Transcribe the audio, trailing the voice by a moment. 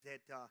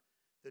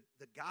that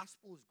the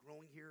gospel is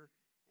growing here,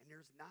 and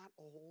there's not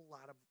a whole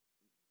lot of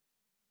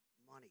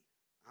money.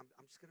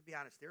 I'm just going to be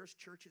honest. There's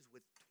churches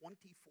with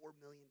 $24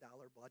 million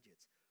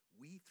budgets.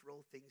 We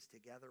throw things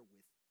together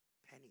with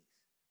pennies.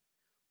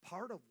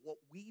 Part of what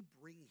we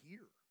bring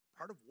here,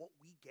 part of what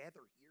we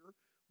gather here,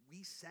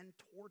 we send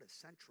toward a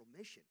central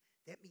mission.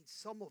 That means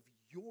some of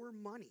your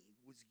money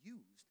was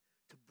used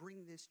to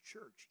bring this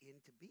church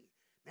into being.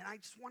 Man, I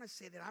just want to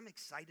say that I'm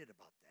excited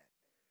about that.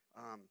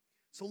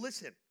 So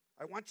listen,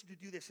 I want you to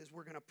do this as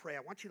we're going to pray.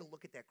 I want you to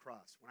look at that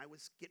cross. When I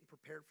was getting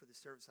prepared for the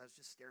service, I was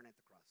just staring at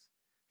the cross.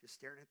 Just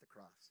staring at the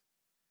cross.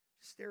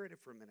 Just stare at it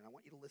for a minute. I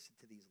want you to listen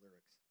to these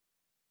lyrics.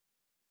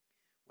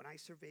 When I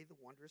survey the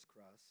wondrous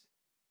cross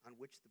on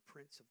which the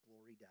Prince of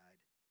Glory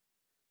died,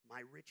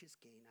 my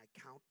richest gain I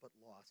count but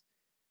lost,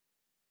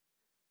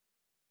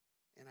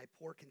 and I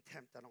pour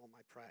contempt on all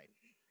my pride.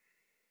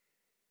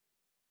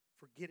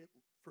 Forbid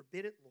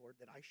it, Lord,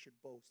 that I should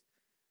boast,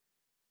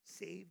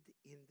 saved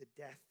in the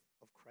death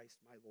of Christ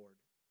my Lord.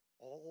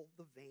 All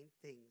the vain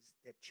things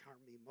that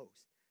charm me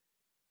most,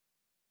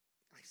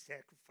 I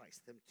sacrifice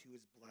them to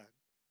his blood.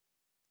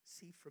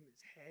 See from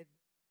his head,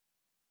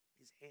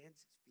 his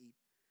hands, his feet,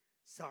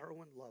 sorrow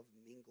and love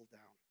mingle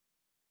down.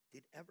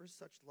 Did ever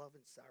such love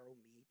and sorrow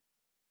meet,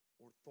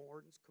 or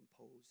thorns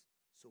compose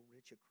so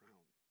rich a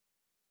crown?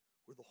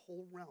 Were the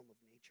whole realm of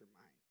nature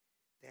mine,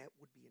 that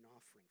would be an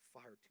offering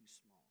far too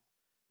small.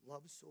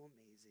 Love so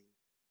amazing,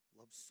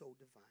 love so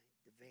divine,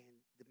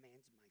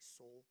 demands my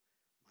soul,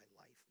 my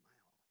life, my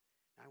all.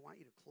 Now I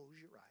want you to close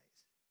your eyes,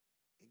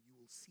 and you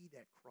will see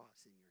that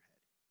cross in your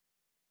head.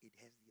 It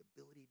has the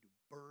ability to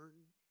burn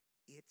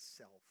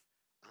itself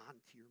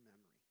onto your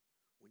memory.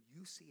 When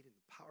you see it in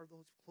the power of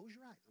those, close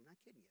your eyes. I'm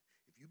not kidding you.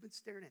 If you've been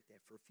staring at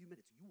that for a few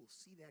minutes, you will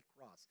see that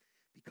cross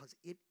because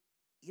it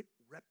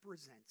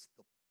represents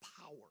the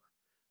power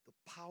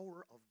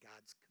of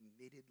God's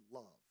committed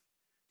love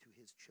to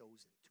his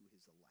chosen, to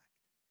his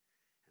elect.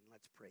 And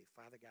let's pray.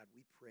 Father God,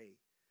 we pray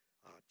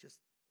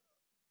just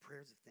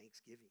prayers of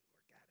thanksgiving,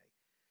 Lord God.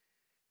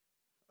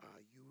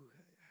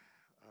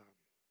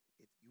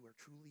 You are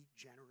truly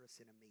generous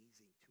and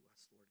amazing to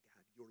us, Lord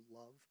God. Your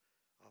love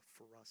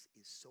for us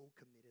is so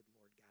committed,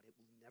 Lord God. It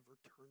will never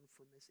turn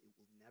from us. It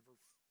will never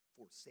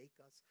forsake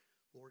us.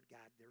 Lord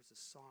God, there's a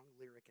song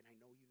lyric, and I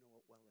know you know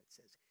it well. It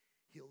says,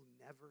 he's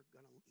never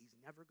gonna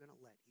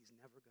let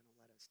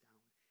us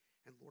down.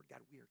 And Lord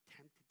God, we are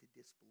tempted to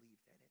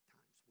disbelieve that at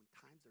times. When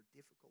times are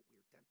difficult,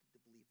 we are tempted to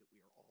believe that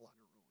we are all on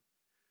our own.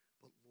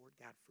 But Lord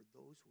God, for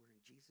those who are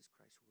in Jesus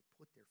Christ, who have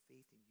put their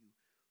faith in you,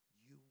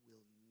 you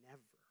will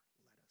never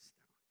let us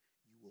down.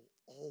 You will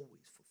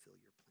always fulfill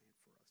your plan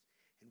for us.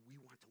 And we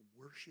want to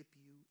worship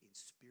you in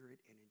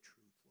spirit and in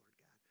truth, Lord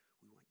God.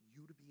 We want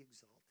you to be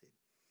exalted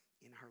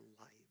in our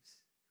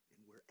lives. And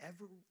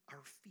wherever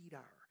our feet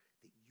are,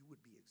 that you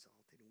would be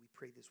exalted. And we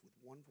pray this with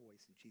one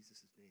voice in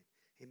Jesus' name.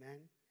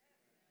 Amen?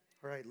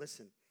 All right,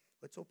 listen.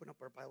 Let's open up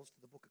our Bibles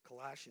to the book of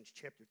Colossians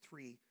chapter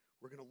 3.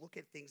 We're going to look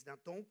at things. Now,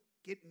 don't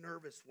get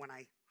nervous when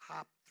I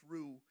hop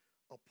through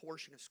a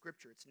portion of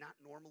Scripture. It's not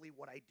normally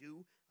what I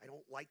do. I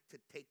don't like to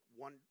take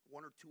one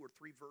or two or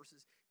three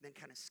verses and then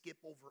kind of skip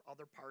over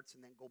other parts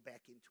and then go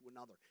back into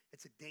another.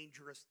 That's a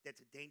dangerous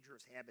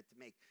habit to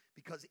make.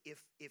 Because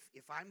if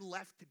I'm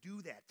left to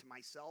do that to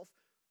myself,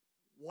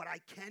 what I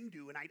can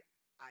do, and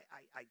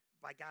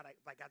by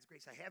God's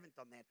grace, I haven't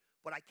done that,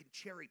 but I can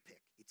cherry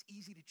pick. It's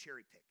easy to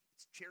cherry pick.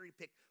 It's cherry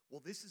pick.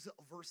 Well, this is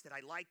a verse that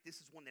I like.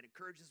 This is one that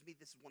encourages me.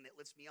 This is one that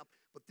lifts me up.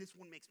 But this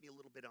one makes me a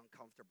little bit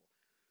uncomfortable.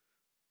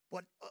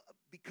 But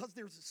because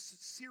there's a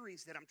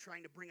series that I'm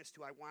trying to bring us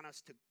to, I want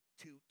us to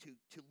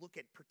look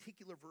at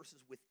particular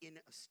verses within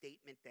a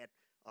statement that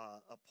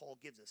Paul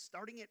gives us.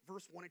 Starting at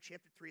verse 1 in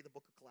chapter 3 of the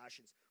book of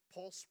Colossians,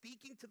 Paul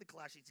speaking to the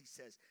Colossians, he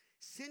says,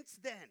 since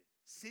then,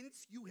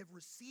 since you have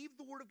received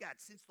the word of God,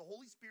 since the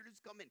Holy Spirit has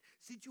come in,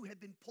 since you have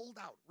been pulled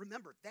out,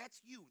 remember, that's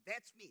you,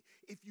 that's me.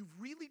 If you've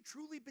really,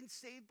 truly been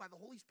saved by the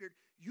Holy Spirit,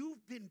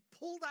 you've been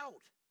pulled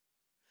out.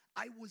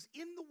 I was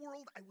in the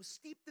world. I was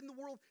steeped in the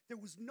world. There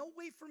was no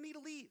way for me to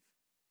leave.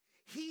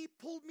 He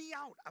pulled me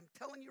out. I'm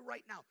telling you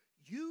right now,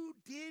 you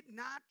did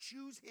not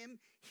choose him.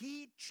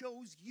 He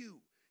chose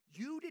you.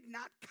 You did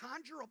not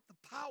conjure up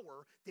the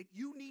power that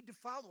you need to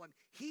follow him.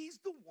 He's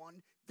the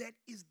one that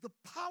is the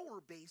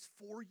power base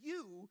for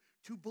you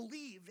to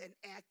believe and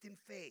act in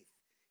faith.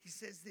 He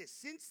says this,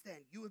 since then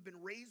you have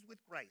been raised with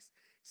Christ.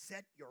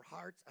 Set your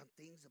hearts on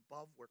things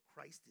above where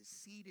Christ is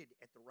seated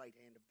at the right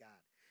hand of God.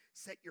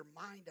 Set your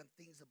mind on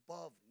things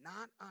above,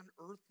 not on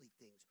earthly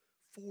things.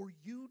 For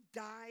you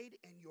died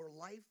and your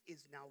life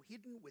is now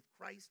hidden with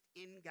Christ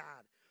in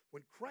God.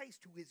 When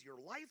Christ, who is your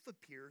life,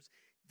 appears,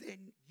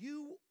 then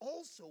you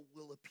also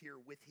will appear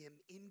with him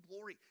in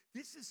glory.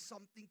 This is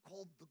something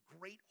called the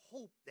great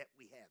hope that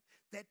we have.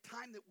 That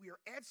time that we are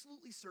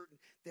absolutely certain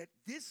that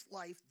this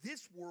life,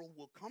 this world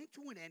will come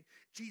to an end.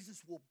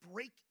 Jesus will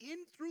break in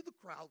through the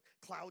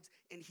clouds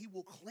and he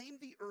will claim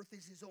the earth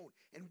as his own.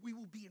 And we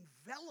will be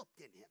enveloped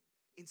in him.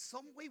 In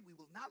some way, we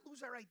will not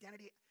lose our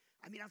identity.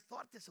 I mean, I've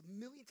thought this a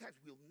million times.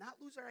 We will not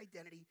lose our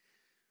identity,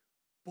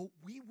 but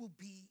we will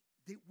be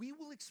that we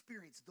will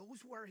experience,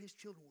 those who are his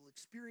children will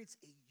experience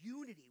a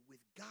unity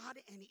with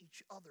God and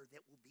each other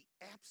that will be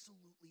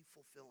absolutely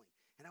fulfilling.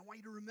 And I want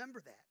you to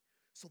remember that.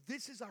 So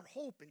this is our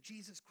hope in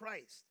Jesus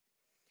Christ.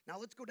 Now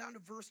let's go down to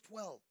verse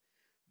 12.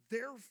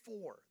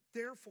 Therefore,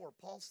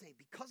 Paul's saying,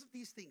 because of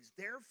these things,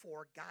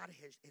 therefore, God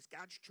has, as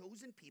God's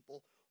chosen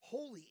people,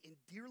 holy and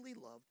dearly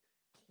loved,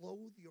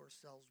 clothe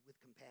yourselves with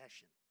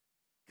compassion,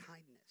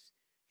 kindness,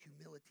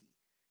 humility,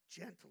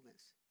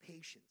 gentleness,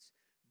 patience.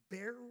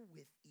 Bear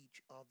with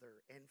each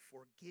other and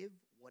forgive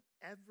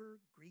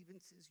whatever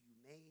grievances you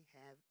may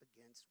have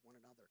against one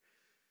another.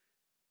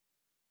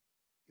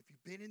 If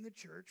you've been in the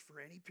church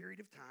for any period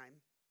of time,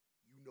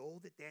 you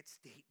know that that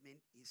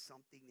statement is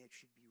something that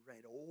should be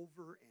read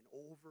over and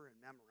over and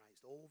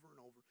memorized over and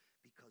over,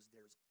 because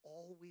there's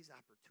always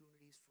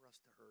opportunities for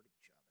us to hurt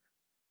each other.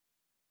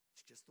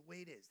 It's just the way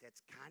it is.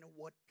 That's kind of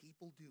what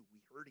people do. We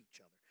hurt each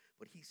other.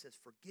 But he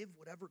says, forgive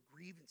whatever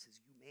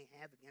grievances you may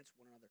have against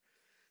one another.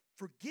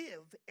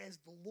 Forgive as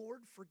the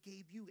Lord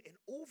forgave you. And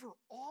over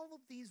all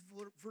of these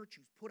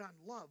virtues, put on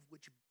love,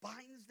 which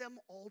binds them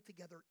all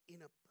together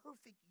in a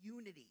perfect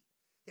unity.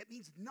 That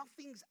means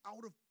nothing's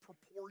out of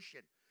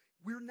proportion.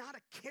 We're not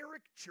a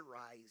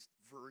characterized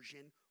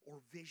version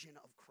or vision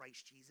of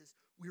Christ Jesus.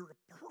 We're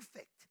a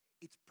perfect.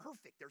 It's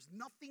perfect. There's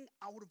nothing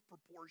out of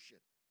proportion.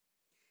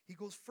 He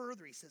goes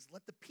further. He says,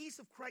 let the peace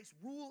of Christ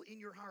rule in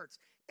your hearts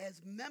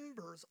as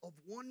members of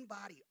one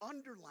body.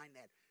 Underline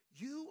that.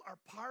 You are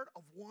part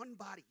of one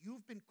body.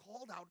 You've been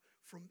called out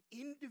from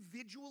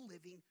individual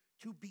living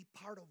to be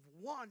part of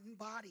one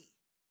body.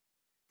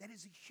 That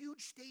is a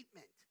huge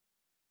statement.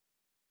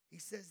 He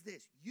says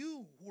this,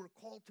 you who are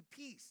called to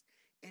peace,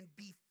 and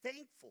be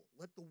thankful.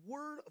 Let the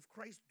word of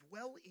Christ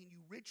dwell in you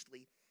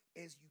richly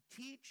as you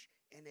teach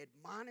and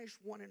admonish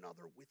one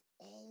another with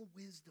all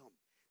wisdom.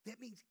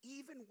 That means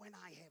even when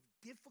I have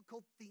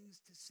difficult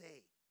things to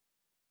say,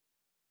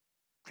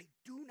 I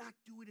do not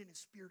do it in a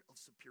spirit of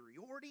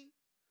superiority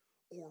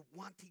or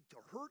wanting to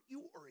hurt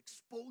you or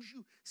expose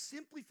you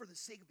simply for the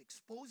sake of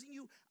exposing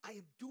you. I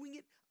am doing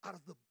it out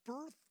of the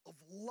birth of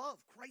love,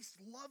 Christ's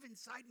love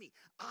inside me.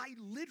 I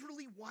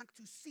literally want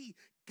to see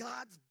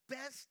God's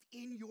best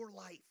in your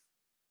life.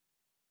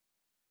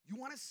 You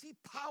want to see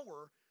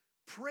power?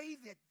 Pray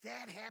that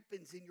that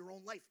happens in your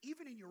own life,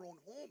 even in your own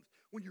homes,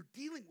 when you're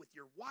dealing with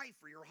your wife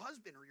or your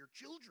husband or your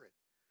children.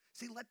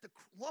 Say, let the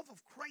love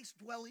of Christ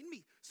dwell in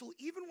me. So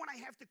even when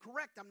I have to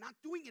correct, I'm not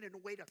doing it in a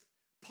way to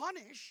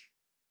punish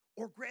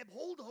or grab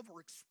hold of or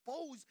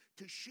expose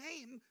to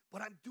shame,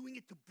 but I'm doing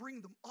it to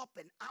bring them up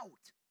and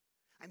out.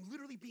 I'm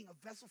literally being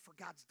a vessel for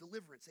God's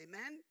deliverance.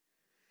 Amen?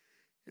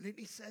 And then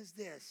he says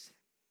this,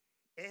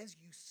 as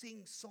you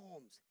sing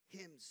psalms,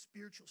 hymns,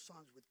 spiritual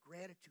songs with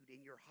gratitude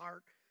in your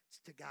heart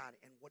to God,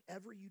 and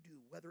whatever you do,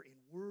 whether in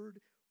word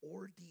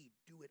or deed,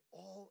 do it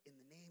all in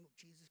the name of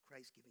Jesus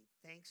Christ, giving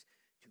thanks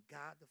to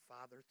God the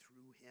Father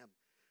through him.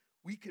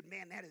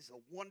 That is a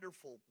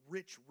wonderful,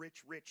 rich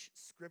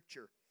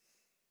scripture.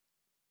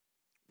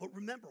 But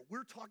remember,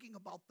 we're talking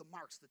about the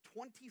marks, the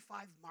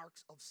 25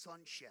 marks of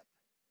sonship.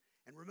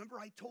 And remember,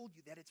 I told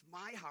you that it's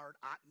my heart.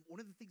 One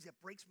of the things that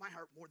breaks my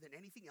heart more than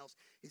anything else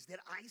is that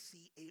I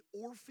see an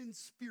orphan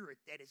spirit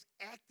that is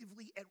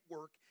actively at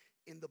work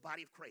in the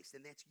body of Christ.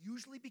 And that's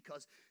usually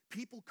because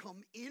people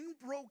come in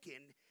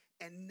broken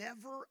and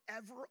never,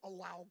 ever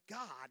allow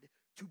God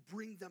to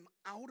bring them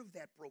out of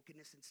that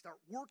brokenness and start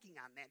working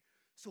on that.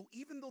 So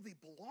even though they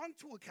belong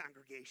to a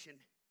congregation,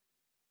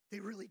 they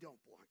really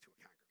don't belong to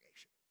a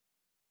congregation.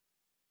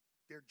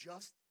 They're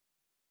just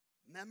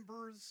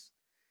members,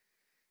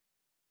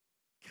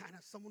 kind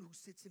of someone who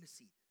sits in a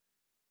seat.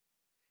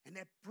 And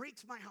that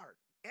breaks my heart,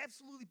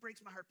 absolutely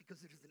breaks my heart,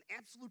 because it is an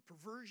absolute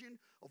perversion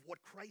of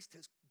what Christ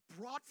has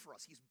brought for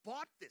us. He's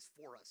bought this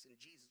for us in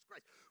Jesus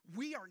Christ.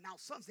 We are now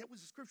sons. That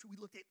was the scripture we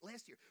looked at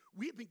last year.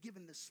 We have been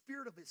given the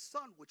spirit of his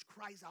son, which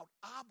cries out,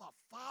 Abba,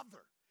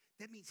 Father.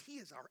 That means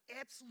he is our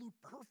absolute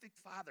perfect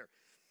Father.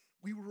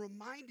 We were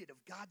reminded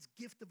of God's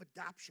gift of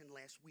adoption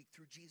last week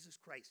through Jesus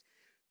Christ.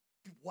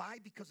 Why?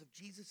 Because of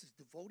Jesus'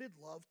 devoted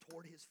love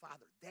toward his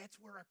Father. That's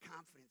where our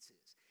confidence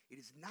is. It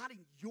is not in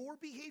your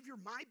behavior,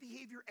 my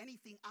behavior,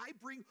 anything I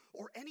bring,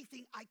 or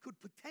anything I could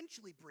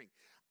potentially bring.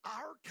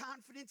 Our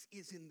confidence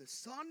is in the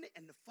Son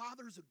and the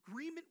Father's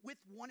agreement with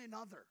one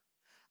another.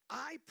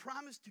 I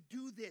promise to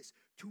do this,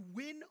 to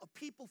win a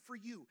people for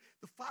you.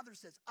 The Father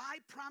says, I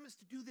promise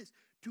to do this,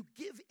 to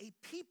give a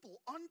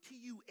people unto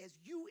you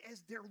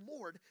as their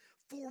Lord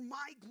for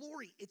my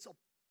glory. It's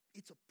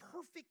a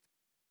perfect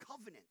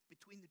covenant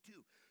between the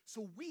two.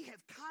 So we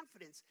have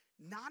confidence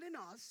not in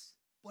us,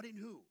 but in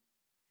who?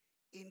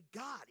 In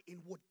God,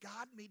 in what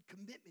God made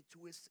commitment to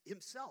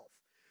himself.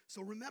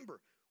 So remember,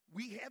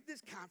 we have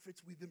this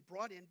confidence. We've been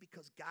brought in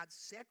because God's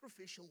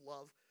sacrificial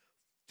love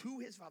to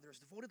his Father, his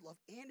devoted love,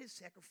 and his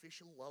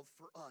sacrificial love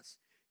for us.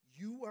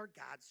 You are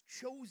God's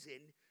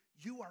chosen.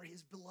 You are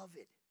his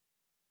beloved.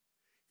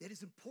 That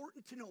is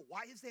important to know.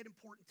 Why is that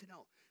important to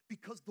know?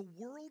 Because the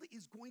world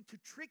is going to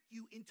trick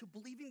you into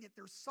believing that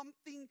there's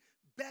something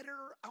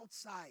better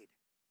outside.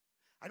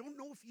 I don't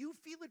know if you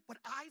feel it, but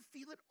I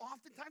feel it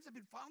oftentimes. I've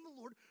been following the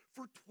Lord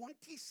for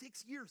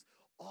 26 years.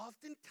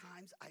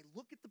 Oftentimes, I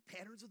look at the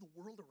patterns of the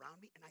world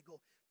around me and I go,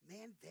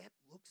 man, that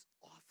looks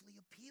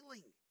awfully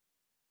appealing.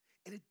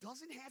 And it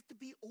doesn't have to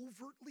be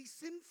overtly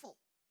sinful.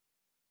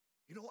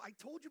 You know, I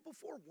told you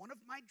before, one of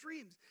my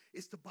dreams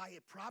is to buy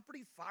a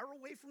property far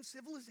away from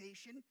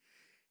civilization,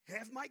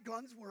 have my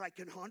guns where I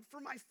can hunt for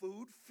my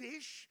food,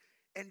 fish,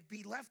 and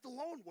be left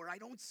alone where I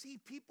don't see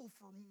people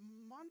for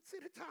months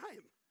at a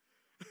time.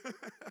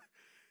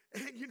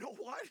 And you know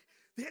what?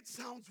 That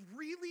sounds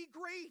really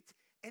great.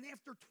 And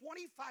after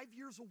 25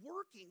 years of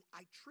working,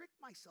 I tricked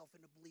myself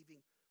into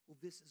believing, well,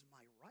 this is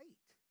my right.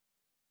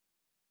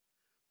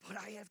 But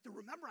I have to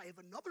remember, I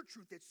have another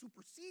truth that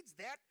supersedes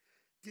that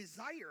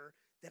desire,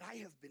 that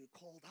I have been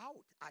called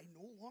out. I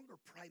no longer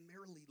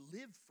primarily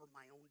live for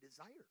my own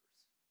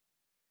desires.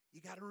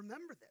 You got to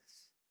remember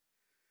this.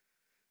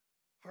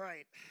 All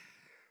right.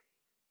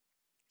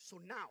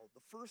 So now,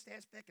 the first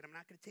aspect, and I'm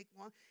not going to take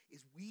long,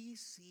 is we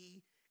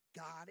see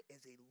God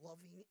as a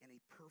loving and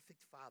a perfect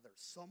Father,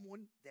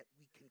 someone that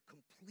we can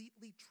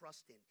completely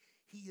trust in.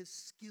 He is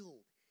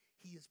skilled.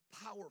 He is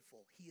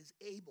powerful. He is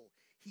able.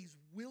 He's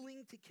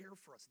willing to care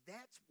for us.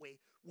 That's why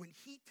when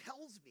he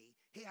tells me,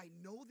 hey, I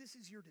know this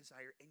is your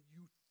desire, and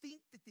you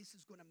think that this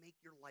is going to make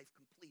your life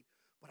complete,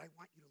 but I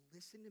want you to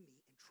listen to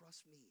me and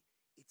trust me.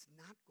 It's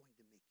not going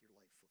to make your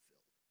life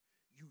fulfilled.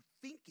 You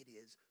think it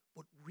is,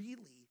 but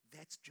really,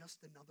 that's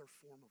just another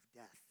form of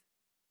death.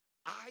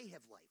 I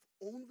have life.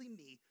 Only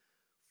me.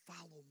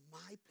 Follow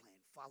my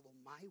plan. Follow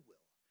my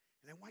will.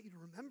 And I want you to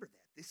remember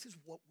that. This is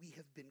what we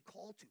have been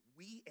called to.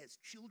 We as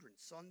children,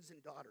 sons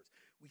and daughters,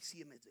 we see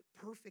him as a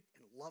perfect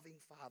and loving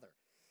Father.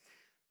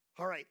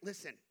 All right,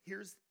 listen,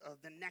 here's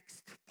the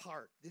next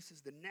part. This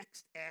is the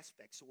next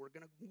aspect. So we're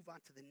going to move on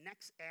to the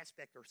next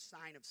aspect or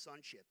sign of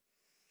sonship.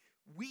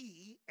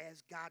 We,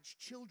 as God's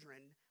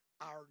children,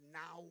 are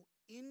now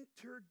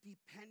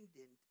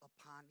interdependent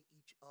upon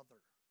each other.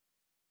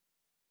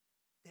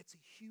 That's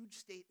a huge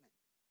statement.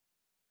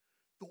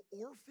 The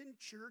orphan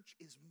church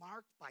is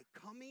marked by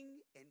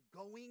coming and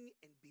going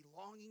and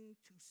belonging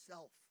to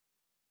self.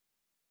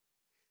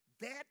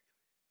 That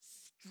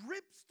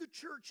strips the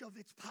church of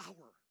its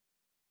power.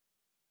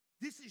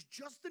 This is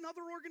just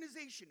another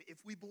organization if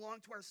we belong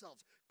to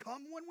ourselves.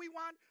 Come when we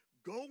want,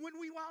 go when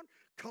we want,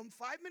 come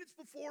 5 minutes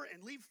before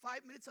and leave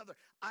 5 minutes after.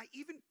 I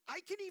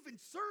can even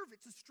serve.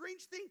 It's a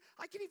strange thing.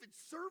 I can even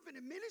serve in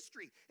a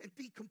ministry and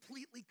be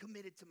completely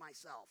committed to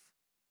myself.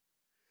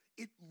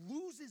 It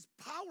loses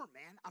power,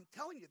 man. I'm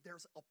telling you,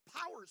 there's a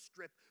power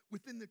strip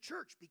within the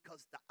church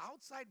because the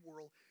outside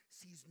world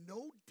sees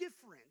no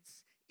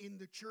difference in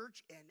the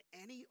church and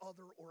any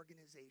other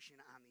organization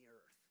on the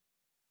earth.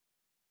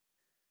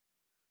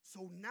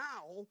 So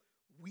now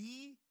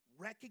we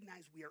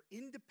recognize we are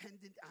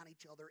independent on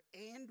each other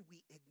and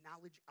we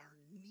acknowledge our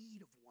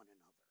need of one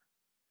another.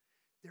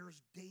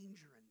 There's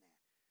danger in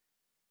that.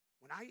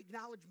 When I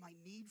acknowledge my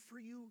need for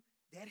you,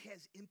 that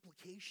has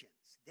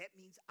implications. That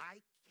means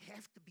I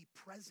have to be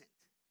present.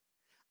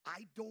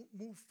 I don't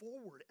move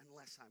forward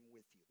unless I'm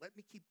with you. Let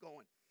me keep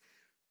going.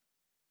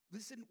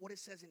 Listen what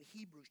it says in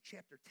Hebrews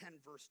chapter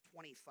 10, verse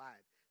 25.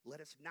 Let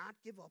us not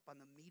give up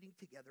on the meeting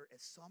together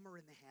as some are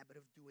in the habit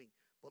of doing,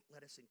 but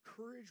let us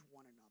encourage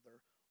one another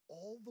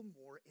all the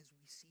more as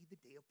we see the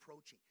day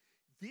approaching.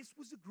 This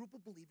was a group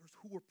of believers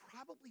who were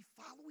probably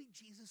following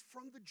Jesus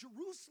from the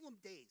Jerusalem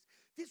days.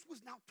 This was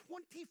now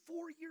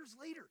 24 years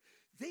later.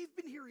 They've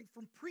been hearing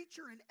from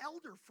preacher and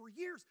elder for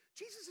years.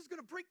 Jesus is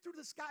going to break through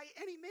the sky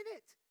any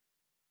minute.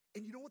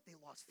 And you know what? They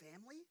lost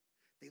family.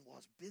 They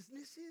lost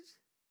businesses.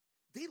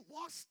 They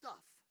lost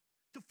stuff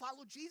to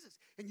follow Jesus.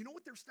 And you know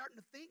what they're starting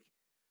to think?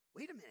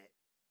 Wait a minute.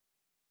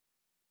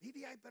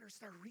 Maybe I better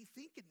start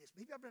rethinking this.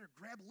 Maybe I better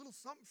grab a little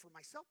something for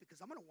myself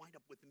because I'm going to wind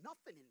up with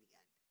nothing in the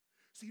end.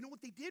 So you know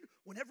what they did?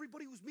 When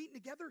everybody was meeting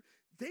together,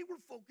 they were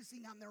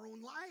focusing on their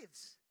own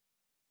lives.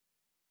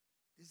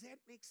 Does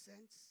that make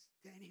sense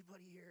to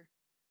anybody here?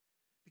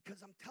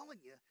 Because I'm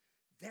telling you,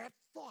 that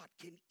thought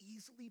can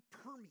easily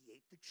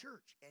permeate the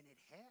church, and it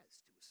has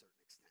to a certain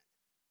extent.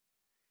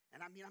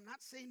 And I mean, I'm not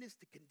saying this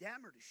to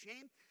condemn or to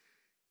shame.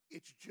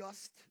 It's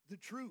just the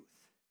truth.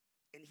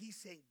 And he's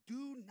saying,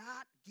 do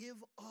not give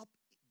up.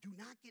 Do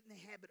not get in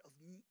the habit of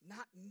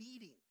not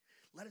meeting.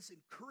 Let us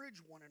encourage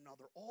one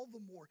another all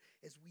the more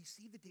as we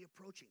see the day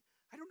approaching.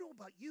 I don't know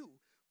about you,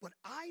 but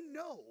I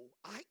know,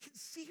 I can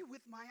see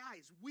with my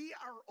eyes, we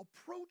are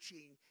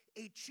approaching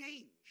a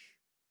change.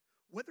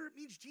 Whether it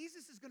means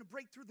Jesus is going to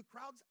break through the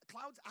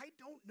clouds, I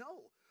don't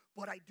know.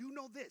 But I do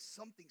know this,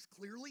 something's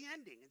clearly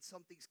ending and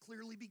something's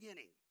clearly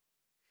beginning.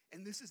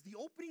 And this is the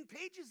opening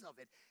pages of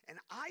it. And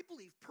I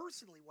believe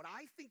personally, what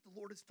I think the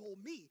Lord has told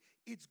me,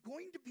 it's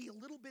going to be a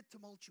little bit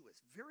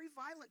tumultuous, very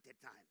violent at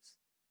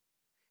times.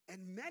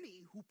 And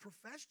many who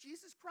profess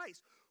Jesus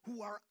Christ,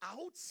 who are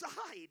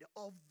outside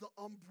of the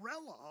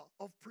umbrella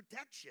of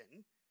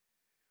protection,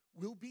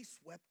 will be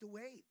swept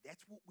away.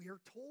 That's what we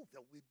are told.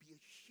 There will be a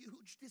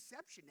huge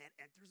deception that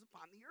enters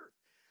upon the earth.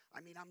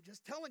 I mean, I'm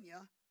just telling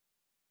you.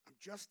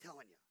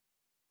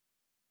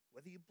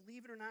 Whether you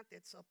believe it or not,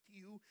 that's up to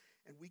you,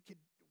 and we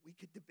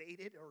could debate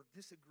it or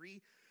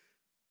disagree,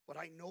 but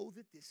I know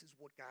that this is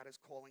what God is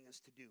calling us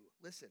to do.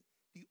 Listen,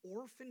 the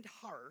orphaned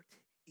heart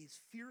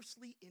is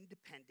fiercely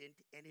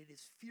independent, and it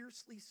is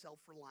fiercely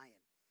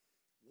self-reliant.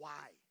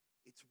 Why?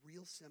 It's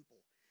real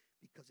simple.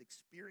 Because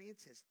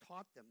experience has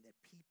taught them that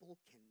people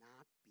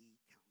cannot be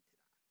counted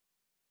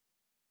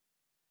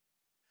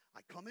on.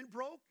 I come in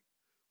broke,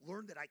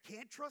 learned that I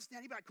can't trust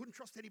anybody. I couldn't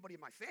trust anybody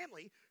in my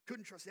family,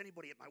 couldn't trust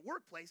anybody at my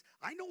workplace.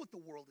 I know what the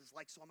world is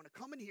like, so I'm going to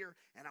come in here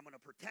and I'm going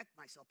to protect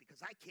myself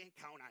because I can't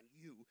count on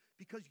you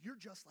because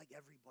you're just like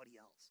everybody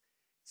else.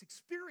 It's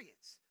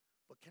experience.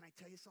 But can I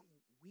tell you something?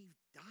 We've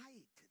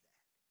died to that.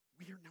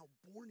 We are now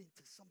born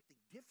into something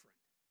different.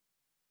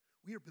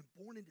 We have been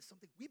born into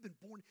something. We've been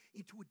born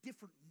into a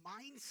different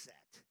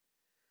mindset.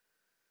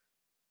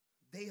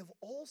 They have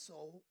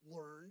also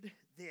learned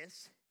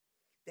this,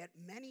 that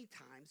many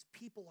times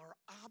people are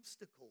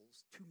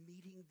obstacles to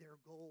meeting their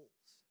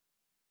goals.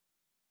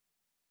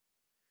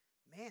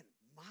 Man,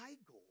 my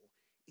goal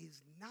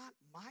is not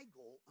my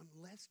goal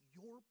unless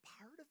you're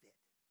part of it.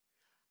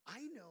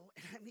 I know,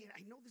 and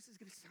I know this is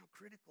going to sound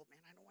critical,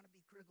 man. I don't want to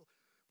be critical.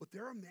 But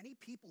there are many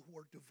people who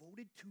are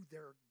devoted to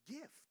their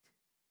gift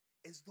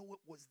as though it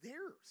was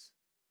theirs.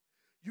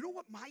 You know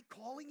what my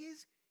calling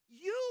is?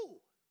 You.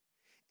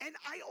 And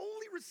I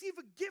only receive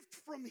a gift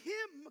from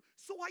him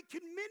so I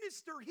can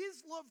minister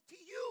his love to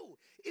you.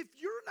 If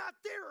you're not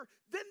there,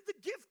 then the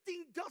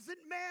gifting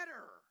doesn't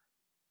matter.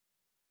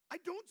 I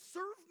don't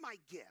serve my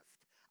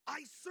gift.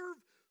 I serve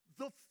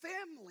the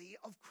family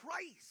of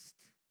Christ.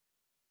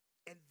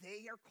 And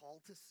they are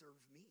called to serve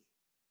me.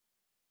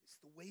 It's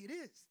the way it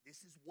is.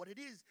 This is what it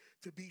is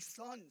to be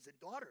sons and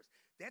daughters.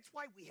 That's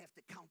why we have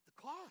to count the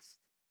cost.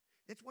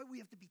 That's why we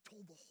have to be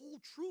told the whole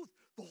truth,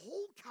 the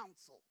whole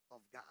counsel of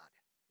God,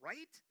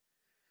 right?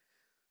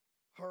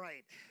 All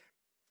right.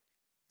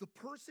 The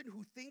person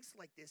who thinks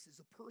like this is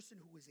a person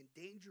who is in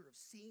danger of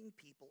seeing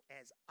people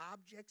as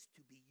objects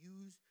to be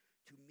used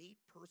to meet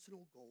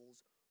personal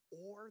goals,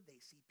 or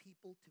they see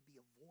people to be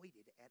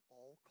avoided at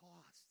all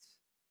costs.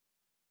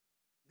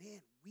 Man,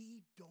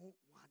 we don't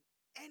want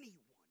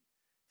anyone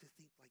to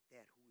think like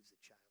that who is a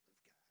child of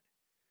God.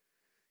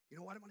 You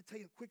know what? I'm going to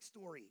tell you a quick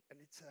story, and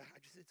it's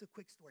a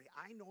quick story.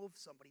 I know of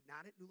somebody,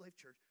 not at New Life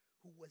Church,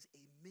 who was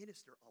a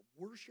minister, a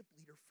worship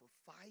leader for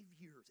 5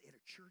 years at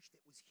a church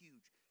that was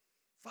huge.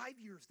 5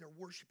 years they're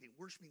worshiping,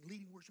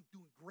 leading worship,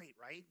 doing great,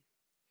 right?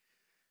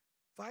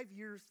 5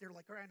 years, they're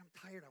like, all right, I'm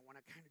tired. I want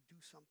to kind of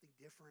do something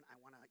different. I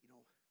want to,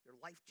 their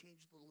life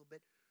changed a little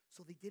bit.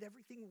 So they did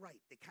everything right.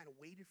 They kind of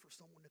waited for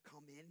someone to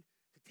come in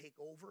to take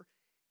over,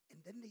 and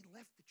then they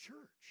left the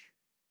church.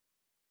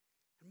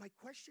 And my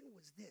question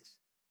was this: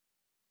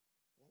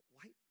 well,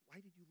 why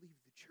did you leave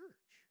the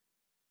church?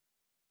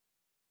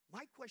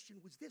 My question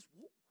was this: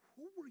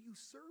 who were you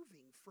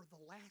serving for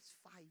the last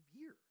 5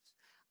 years?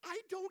 I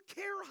don't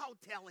care how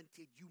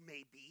talented you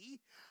may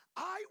be.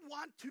 I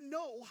want to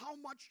know how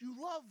much you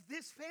love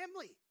this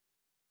family,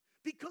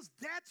 because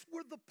that's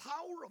where the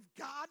power of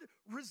God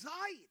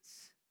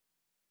resides.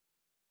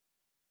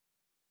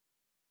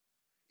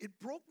 It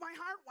broke my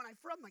heart when I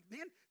heard, I'm like,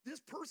 man, this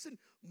person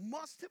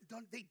must have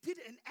they did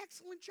an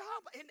excellent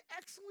job.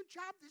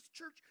 This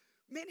church,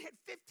 man, had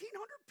 1,500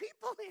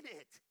 people in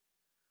it.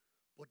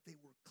 But they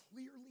were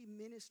clearly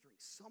ministering.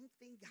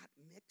 Something got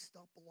mixed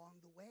up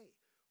along the way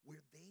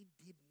where they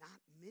did not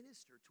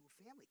minister to a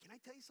family. Can I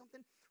tell you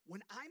something?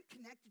 When I'm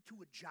connected to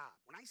a job,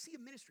 when I see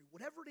a ministry,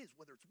 whatever it is,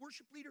 whether it's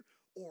worship leader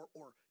or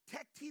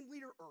tech team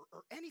leader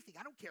or anything,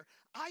 I don't care.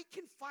 I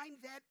can find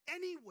that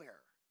anywhere.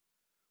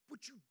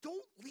 But you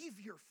don't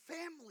leave your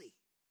family.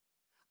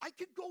 I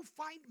could go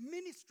find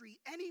ministry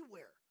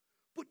anywhere,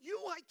 but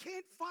I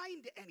can't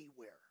find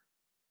anywhere.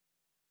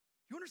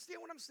 You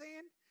understand what I'm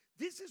saying?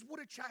 This is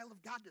what a child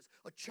of God does.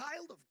 A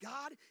child of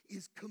God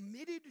is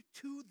committed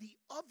to the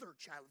other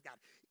child of God.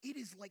 It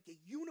is like a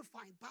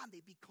unifying bond. They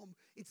become,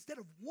 instead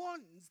of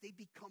ones, they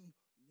become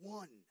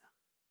one.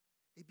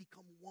 They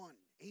become one.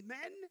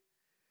 Amen?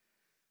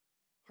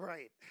 All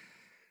right.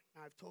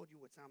 Now, I've told you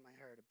what's on my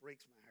heart. It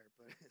breaks my heart,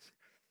 but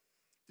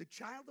the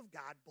child of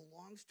God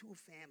belongs to a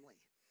family,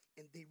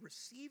 and they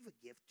receive a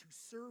gift to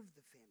serve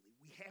the family.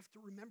 We have to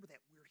remember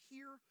that. We're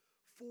here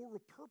for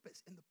a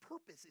purpose, and the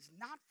purpose is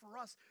not for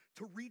us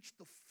to reach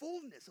the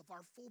fullness of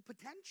our full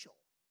potential.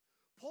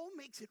 Paul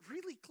makes it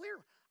really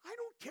clear. I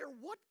don't care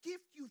what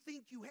gift you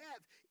think you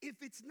have. If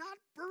it's not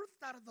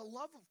birthed out of the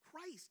love of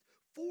Christ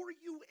for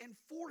you and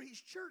for his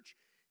church,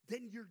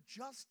 then you're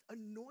just a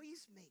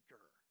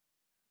noisemaker.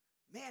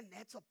 Man,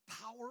 that's a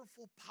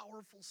powerful,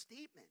 powerful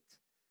statement.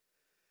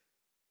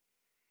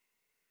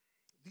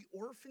 The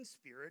orphan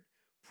spirit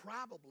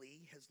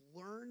probably has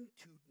learned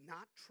to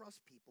not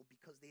trust people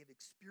because they have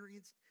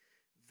experienced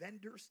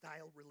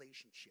vendor-style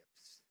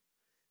relationships.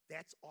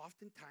 That's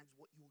oftentimes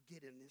what you will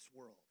get in this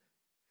world.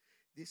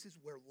 This is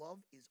where love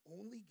is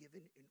only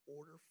given in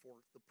order for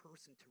the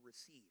person to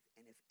receive.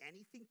 And if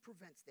anything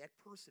prevents that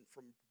person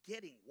from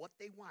getting what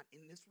they want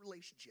in this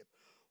relationship,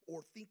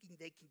 or thinking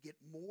they can get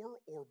more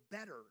or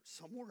better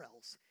somewhere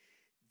else,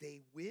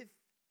 they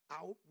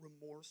without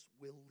remorse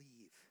will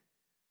leave.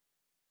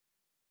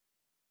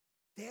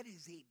 That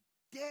is a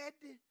dead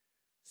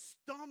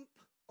stump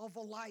of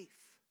a life.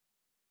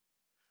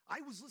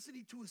 I was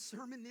listening to a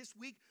sermon this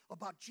week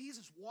about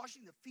Jesus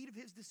washing the feet of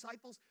his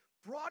disciples,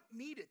 brought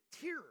me to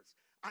tears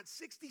on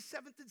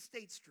 67th and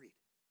State Street,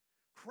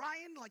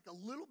 crying like a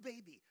little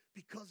baby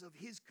because of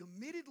his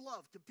committed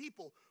love to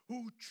people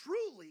who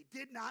truly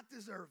did not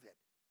deserve it.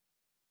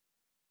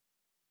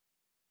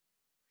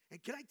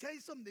 And can I tell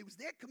you something? It was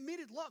that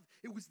committed love.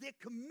 It was that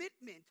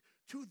commitment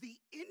to the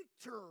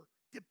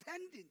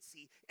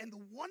interdependency and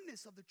the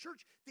oneness of the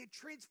church that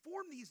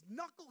transformed these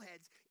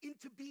knuckleheads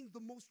into being the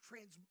most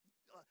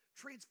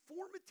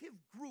transformative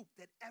group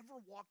that ever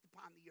walked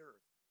upon the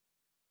earth.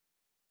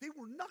 They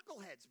were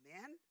knuckleheads,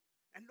 man.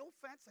 And no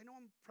offense, I know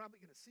I'm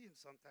probably going to see him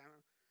sometime.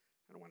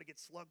 I don't want to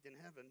get slugged in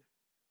heaven.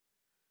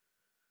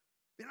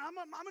 And I'm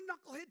a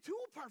knucklehead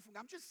too, apart from,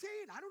 I'm just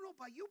saying, I don't know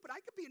about you, but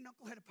I could be a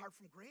knucklehead apart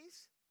from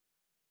grace.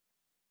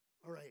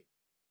 All right.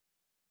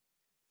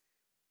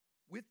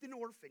 With an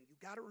orphan, you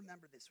got to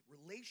remember this.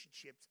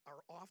 Relationships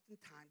are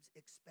oftentimes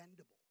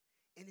expendable.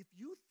 And if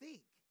you think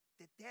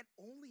that that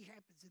only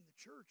happens in the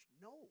church,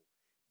 no.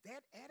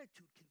 That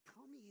attitude can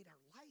permeate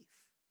our life.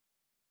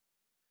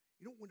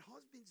 You know, when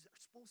husbands are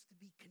supposed to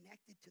be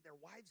connected to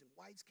their wives and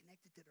wives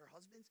connected to their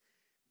husbands,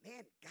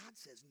 man, God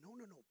says, no.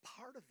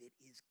 Part of it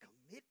is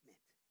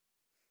commitment.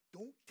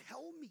 Don't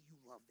tell me you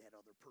love that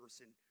other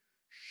person.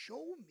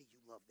 Show me you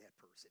love that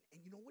person.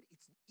 And you know what?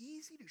 It's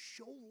easy to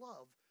show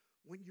love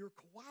when you're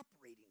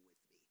cooperating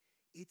with me.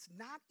 It's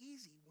not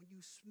easy when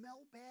you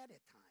smell bad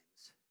at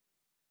times,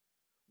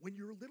 when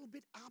you're a little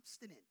bit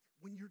obstinate,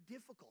 when you're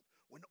difficult,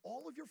 when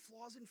all of your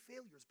flaws and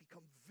failures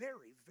become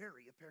very,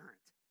 very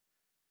apparent.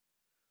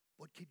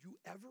 But could you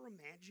ever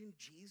imagine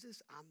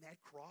Jesus on that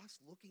cross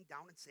looking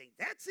down and saying,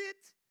 that's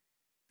it?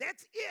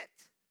 That's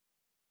it.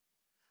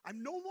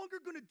 I'm no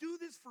longer going to do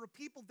this for a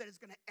people that is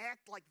going to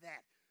act like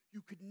that. You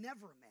could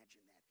never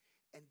imagine that.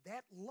 And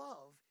that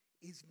love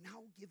is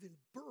now given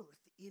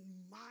birth in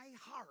my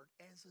heart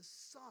as a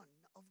son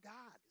of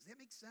God. Does that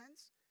make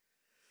sense?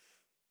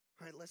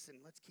 All right, listen,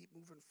 let's keep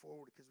moving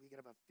forward because we got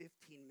about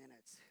 15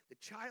 minutes.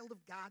 The child of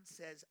God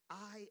says,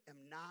 I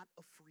am not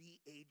a free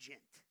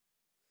agent.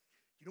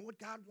 You know what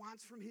God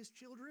wants from his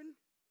children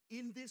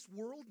in this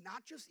world,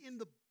 not just in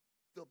the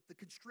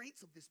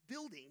constraints of this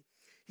building?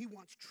 He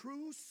wants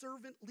true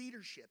servant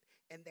leadership,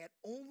 and that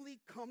only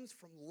comes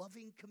from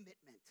loving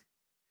commitment.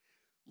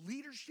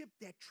 Leadership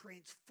that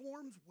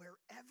transforms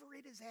wherever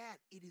it is at.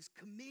 It is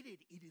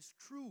committed. It is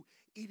true.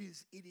 It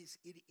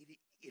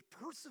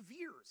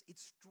perseveres. It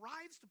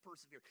strives to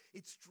persevere.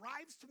 It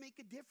strives to make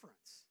a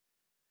difference.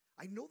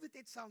 I know that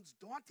sounds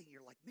daunting.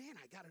 You're like, man,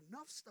 I got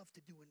enough stuff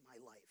to do in my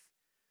life.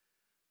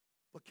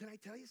 But can I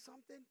tell you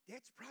something?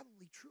 That's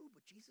probably true,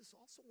 but Jesus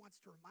also wants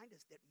to remind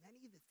us that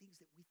many of the things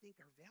that we think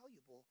are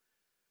valuable,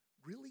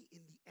 really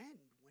in the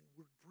end, when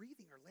we're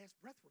breathing our last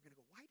breath, we're going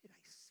to go, why did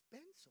I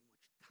spend so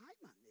much time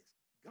on this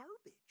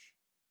garbage?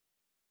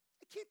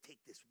 I can't take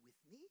this with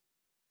me.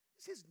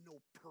 This has no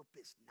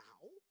purpose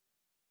now.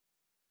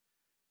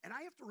 And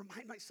I have to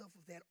remind myself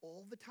of that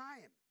all the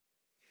time.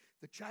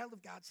 The child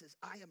of God says,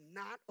 I am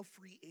not a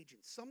free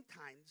agent.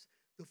 Sometimes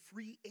the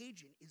free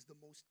agent is the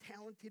most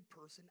talented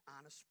person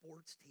on a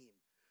sports team,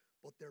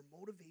 but their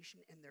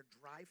motivation and their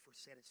drive for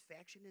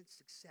satisfaction and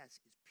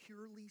success is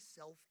purely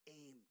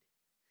self-aimed.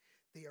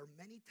 They are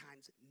many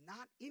times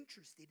not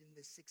interested in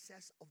the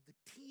success of the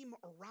team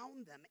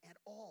around them at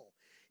all.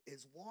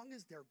 As long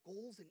as their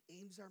goals and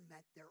aims are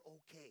met, they're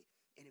okay.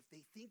 And if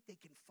they think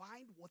they can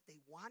find what they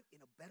want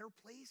in a better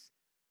place,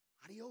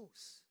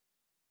 adios.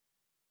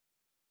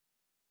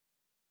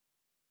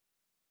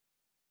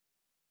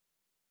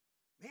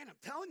 Man,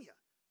 I'm telling you,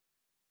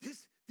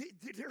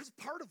 there's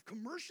part of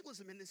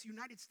commercialism in this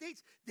United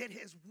States that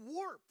has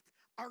warped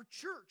our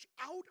church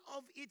out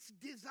of its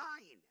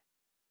design.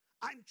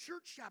 I'm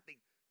church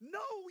shopping. No,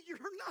 you're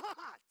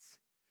not.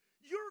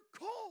 You're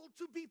called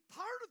to be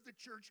part of the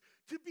church,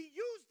 to be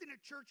used in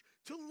a church,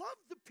 to love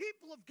the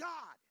people of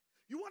God.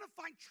 You want to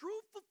find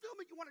true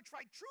fulfillment, you want to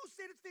try true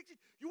satisfaction,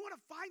 you want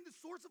to find the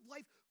source of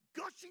life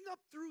gushing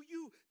up through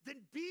you,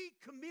 then be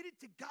committed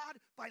to God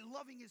by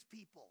loving his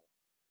people.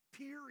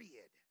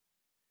 Period.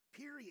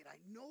 I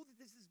know that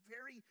this is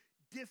very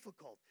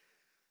difficult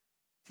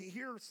to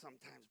hear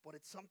sometimes, but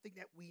it's something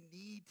that we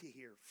need to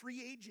hear.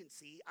 Free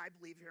agency, I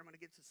believe here, I'm going to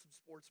get to some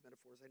sports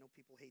metaphors. I know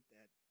people hate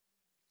that.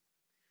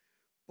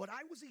 But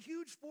I was a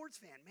huge sports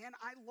fan. Man,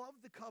 I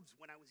loved the Cubs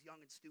when I was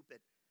young and stupid.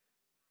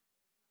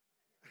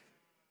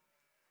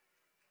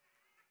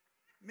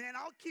 Man,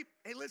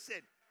 hey,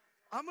 listen,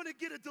 I'm going to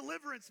get a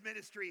deliverance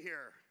ministry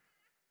here.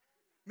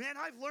 Man,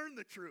 I've learned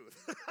the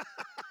truth.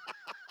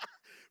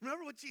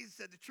 Remember what Jesus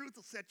said, the truth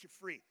will set you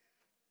free.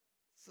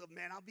 So,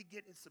 man, I'll be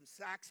getting some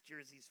Sox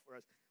jerseys for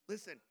us.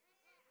 Listen.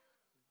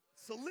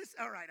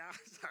 All right,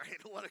 sorry, I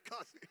don't want to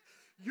cause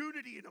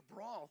unity in a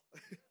brawl.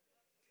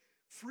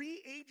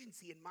 Free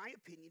agency, in my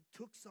opinion,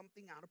 took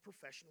something out of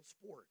professional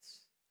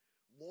sports.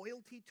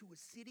 Loyalty to a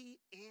city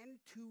and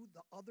to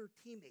the other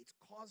teammates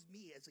caused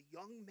me as a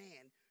young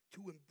man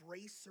to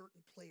embrace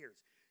certain players.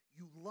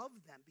 You love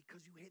them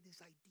because you had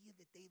this idea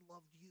that they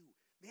loved you.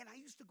 Man, I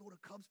used to go to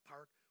Cubs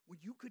Park when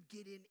you could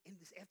get in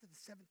this after the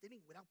 7th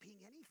inning without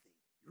paying anything.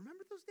 You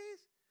remember those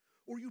days?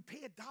 Or you pay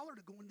 $1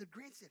 to go into the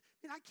grandstand.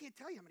 Man, I can't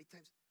tell you how many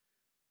times.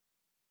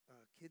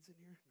 Kids in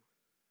here?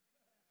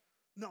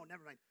 No,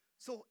 never mind.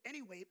 So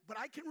anyway, but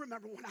I can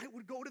remember when I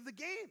would go to the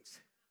games.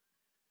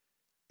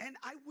 And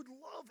I would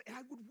love, and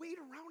I would wait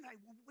around, and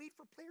I would wait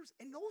for players.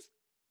 And those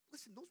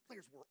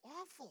players were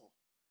awful.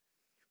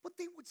 But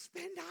they would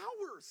spend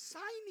hours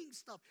signing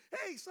stuff.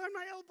 Hey, sign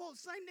my elbow,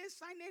 sign this,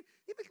 sign that.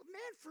 They'd be like,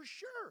 man, for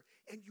sure.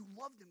 And you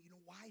loved them. You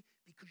know why?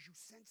 Because you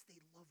sensed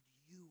they loved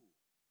you.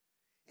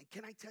 And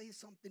can I tell you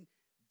something?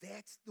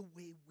 That's the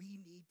way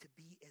we need to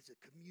be as a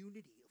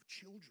community of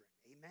children.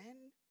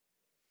 Amen?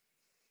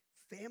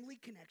 Family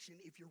connection,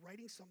 if you're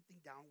writing something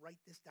down, write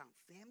this down.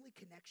 Family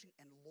connection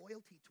and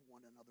loyalty to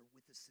one another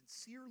with a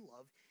sincere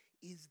love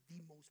is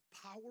the most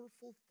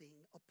powerful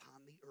thing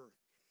upon the earth.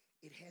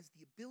 It has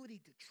the ability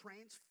to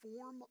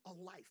transform a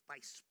life by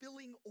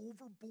spilling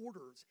over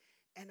borders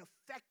and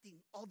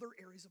affecting other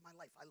areas of my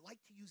life. I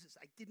like to use this.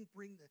 I didn't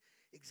bring the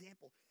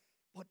example,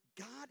 but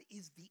God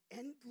is the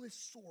endless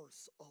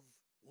source of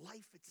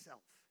life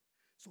itself.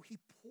 So he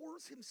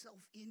pours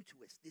himself into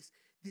us,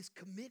 this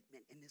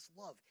commitment and this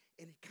love,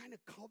 and it kind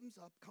of comes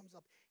up,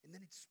 and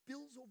then it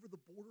spills over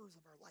the borders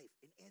of our life.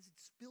 And as it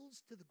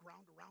spills to the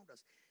ground around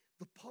us,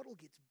 the puddle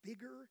gets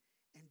bigger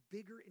and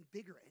bigger and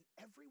bigger, and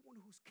everyone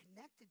who's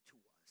connected to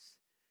us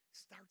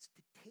starts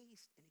to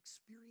taste and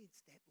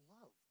experience that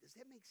love. Does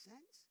that make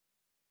sense?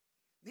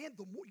 Man,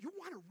 the more you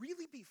want to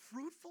really be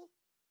fruitful,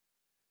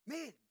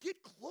 man, get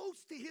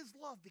close to his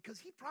love because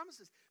he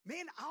promises,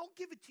 man, I'll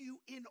give it to you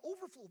in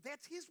overflow.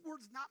 That's his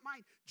words, not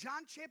mine.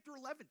 John chapter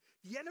 11.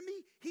 The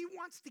enemy, he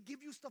wants to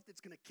give you stuff that's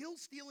going to kill,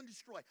 steal, and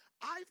destroy.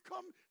 I've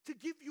come to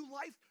give you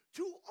life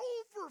to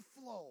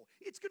overflow.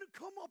 It's going to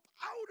come up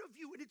out of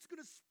you and it's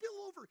going to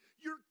spill over.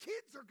 Your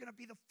kids are going to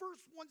be the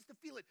first ones to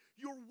feel it.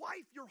 Your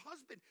wife, your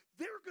husband,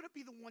 they're going to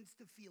be the ones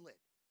to feel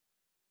it.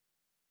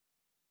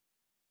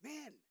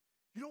 Man,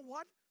 you know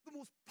what? The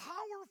most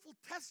powerful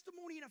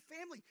testimony in a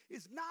family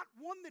is not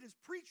one that is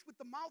preached with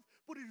the mouth,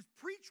 but it is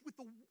preached with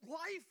the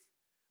life,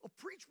 or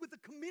preached with a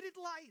committed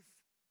life.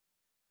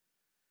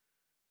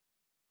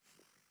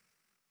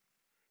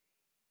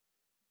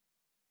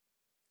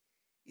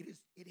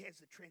 It has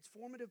a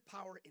transformative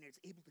power, and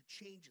it's able to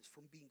change us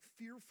from being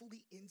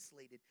fearfully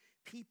insulated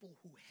people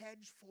who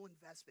hedge full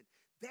investment.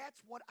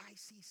 That's what I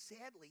see,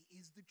 sadly,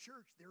 is the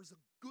church. There's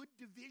a good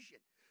division.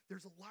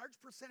 There's a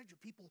large percentage of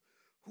people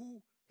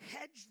who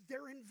hedge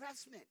their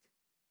investment.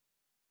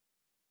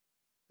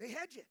 They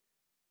hedge it.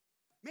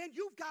 Man,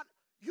 you've got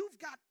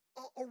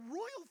a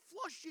royal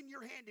flush in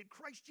your hand in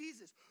Christ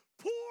Jesus.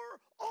 Pour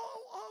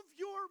all of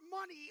your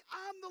money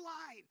on the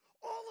line,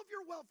 all of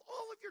your wealth,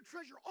 all of your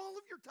treasure, all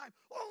of your time,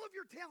 all of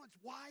your talents.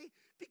 Why?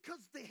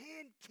 Because the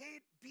hand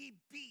can't be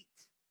beat.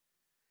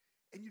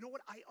 And you know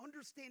what? I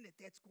understand that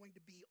that's going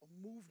to be a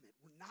movement.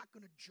 We're not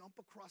going to jump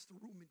across the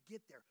room and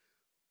get there.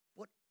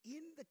 But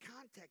in the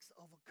context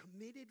of a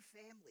committed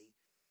family,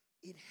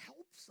 it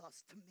helps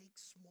us to make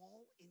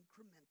small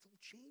incremental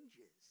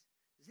changes.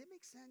 Does that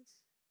make sense?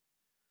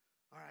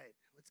 All right,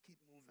 let's keep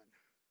moving.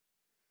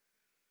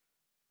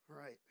 All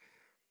right.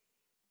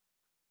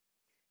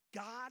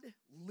 God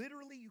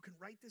literally, you can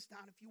write this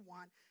down if you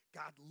want,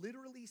 God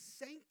literally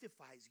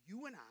sanctifies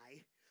you and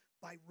I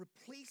by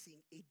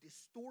replacing a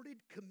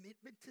distorted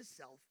commitment to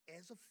self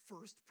as a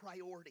first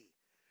priority.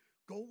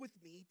 Go with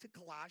me to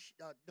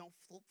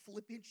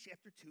Philippians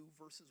chapter 2,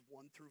 verses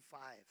 1 through 5.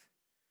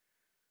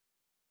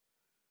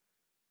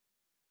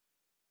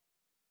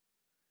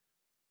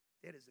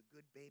 That is a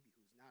good baby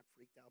who's not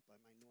freaked out by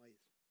my noise.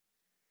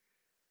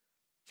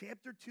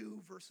 Chapter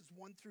 2, verses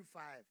 1 through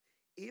 5.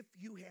 If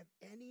you have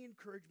any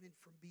encouragement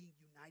from being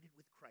united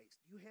with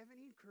Christ. Do you have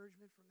any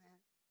encouragement from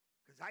that?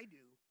 Because I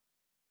do.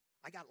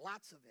 I got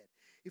lots of it.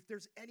 If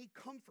there's any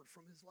comfort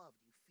from his love.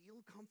 Do you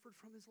feel comfort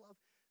from his love?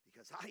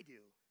 Because I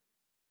do.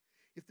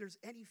 If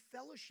there's any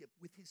fellowship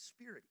with his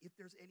spirit, if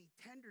there's any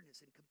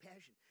tenderness and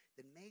compassion,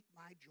 then make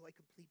my joy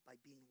complete by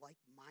being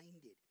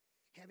like-minded,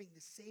 having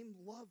the same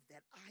love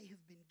that I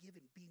have been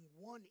given, being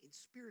one in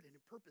spirit and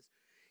in purpose.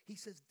 He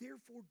says,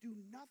 therefore, do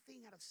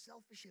nothing out of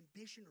selfish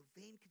ambition or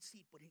vain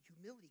conceit, but in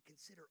humility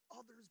consider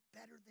others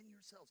better than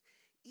yourselves.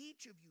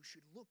 Each of you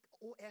should look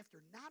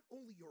after not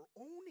only your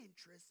own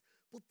interests,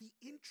 but the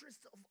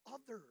interests of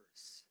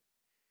others.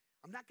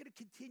 I'm not going to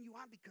continue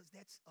on because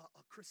that's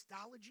a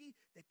Christology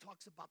that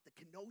talks about the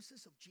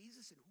kenosis of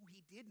Jesus and who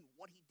he did and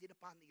what he did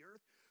upon the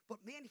earth.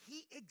 But man,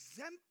 he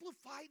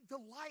exemplified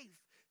the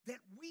life that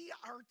we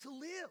are to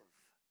live.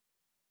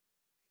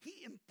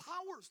 He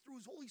empowers through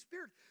his Holy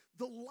Spirit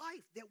the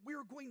life that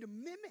we're going to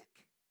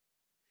mimic.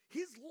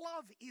 His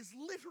love is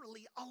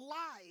literally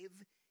alive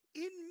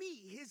in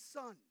me, his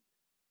son.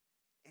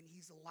 And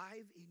he's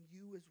alive in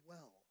you as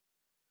well.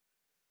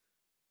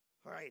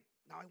 All All right,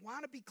 now I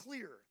want to be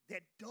clear.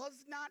 That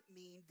does not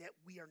mean that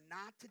we are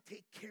not to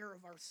take care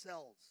of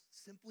ourselves.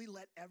 Simply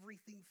let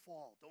everything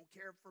fall. Don't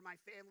care for my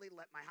family,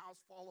 let my house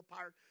fall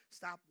apart,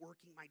 stop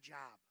working my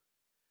job.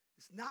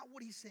 It's not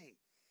what he's saying.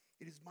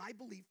 It is my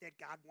belief that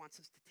God wants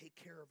us to take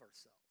care of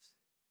ourselves.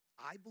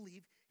 I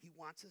believe he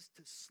wants us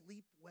to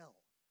sleep well.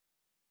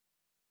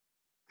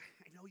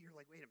 I know you're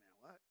like, wait a minute,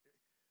 what?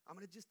 I'm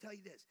going to just tell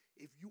you this.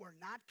 If you are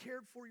not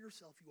cared for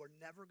yourself, you are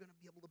never going to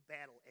be able to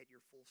battle at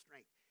your full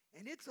strength.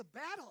 And it's a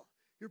battle.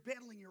 You're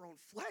battling your own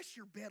flesh,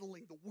 you're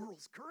battling the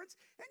world's currents,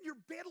 and you're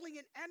battling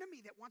an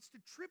enemy that wants to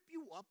trip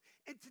you up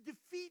and to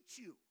defeat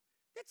you.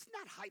 That's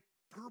not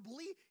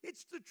hyperbole,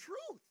 it's the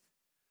truth.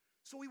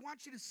 So he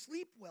wants you to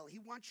sleep well.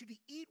 He wants you to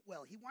eat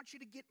well. He wants you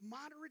to get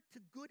moderate to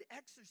good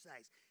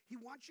exercise. He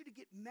wants you to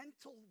get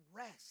mental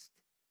rest.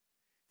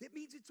 That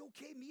means it's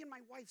okay. Me and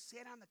my wife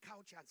sat on the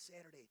couch on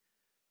Saturday.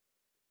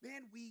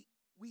 Man, we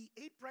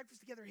ate breakfast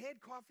together, had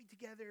coffee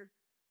together.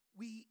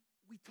 We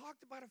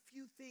talked about a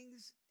few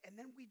things, and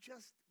then we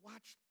just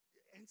watched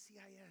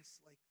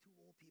NCIS like two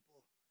old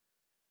people.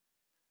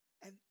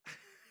 And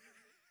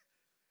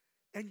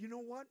and you know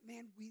what,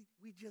 man?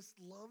 We just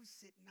love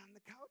sitting on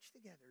the couch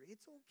together.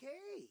 It's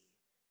okay.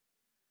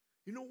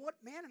 You know what,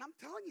 man? And I'm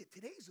telling you,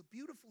 today's a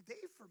beautiful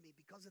day for me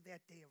because of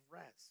that day of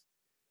rest.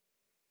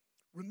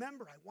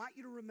 Remember, I want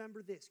you to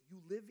remember this.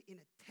 You live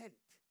in a tent,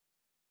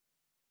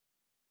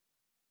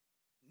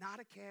 not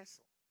a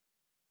castle.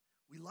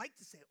 We like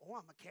to say, oh,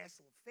 I'm a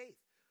castle of faith.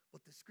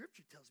 But the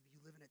scripture tells me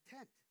you live in a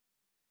tent.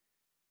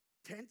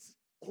 Tents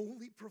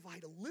only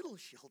provide a little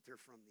shelter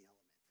from the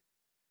element.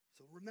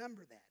 So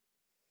remember that.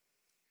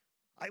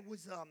 I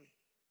was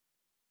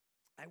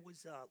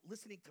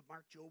listening to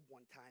Mark Jobe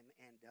one time,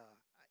 and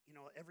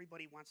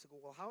everybody wants to go,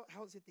 well,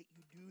 how is it that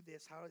you do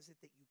this? How is it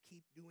that you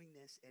keep doing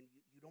this and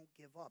you don't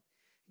give up?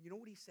 And you know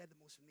what he said? The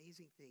most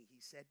amazing thing.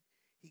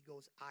 He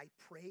goes, I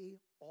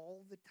pray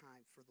all the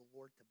time for the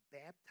Lord to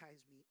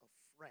baptize me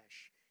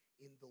afresh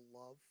in the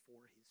love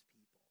for his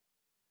people.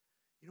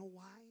 You know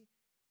why?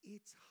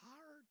 It's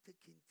hard to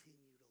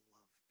continue to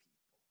love people.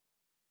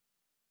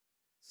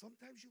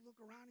 Sometimes you look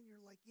around and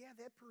you're like, yeah,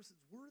 that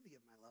person's worthy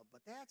of my love,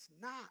 but that's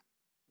not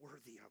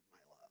worthy of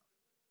my love.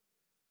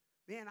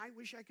 Man, I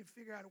wish I could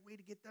figure out a way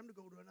to get them to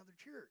go to another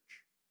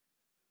church.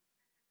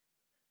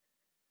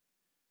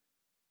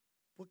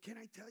 But can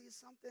I tell you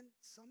something?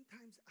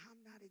 Sometimes I'm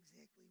not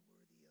exactly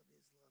worthy of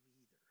his love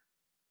either.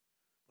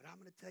 But I'm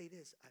going to tell you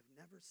this. I've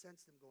never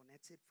sensed him going,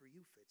 that's it for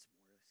you,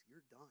 Fitzmaurice.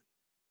 You're done.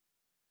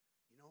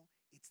 You know,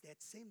 it's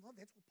that same love.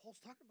 That's what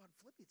Paul's talking about in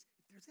Philippians.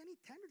 If there's any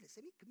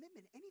tenderness, any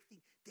commitment,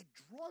 anything that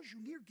draws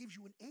you near, gives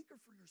you an anchor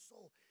for your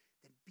soul,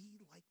 then be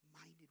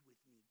like-minded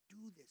with me.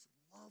 Do this.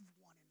 Love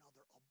one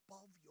another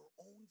above your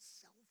own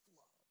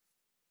self-love.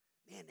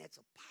 Man, that's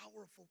a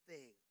powerful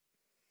thing.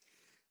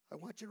 I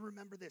want you to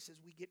remember this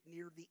as we get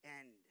near the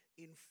end.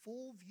 In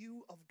full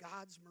view of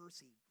God's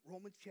mercy,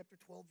 Romans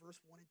chapter 12, verse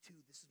 1 and 2.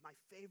 This is my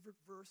favorite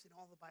verse in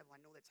all the Bible.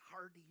 I know that's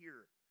hard to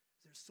hear.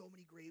 There's so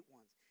many great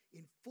ones.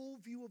 In full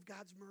view of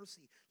God's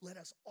mercy,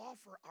 let us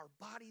offer our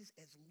bodies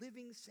as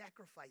living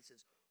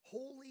sacrifices,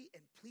 holy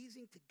and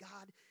pleasing to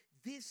God.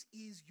 This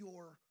is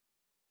your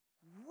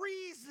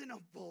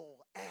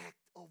reasonable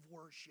act of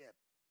worship.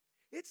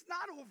 It's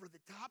not over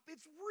the top,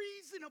 it's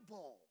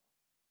reasonable.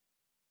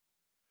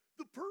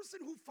 The person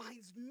who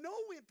finds no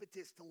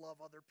impetus to love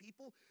other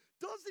people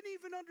doesn't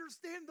even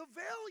understand the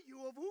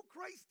value of who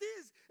Christ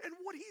is and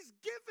what he's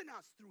given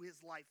us through his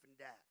life and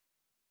death.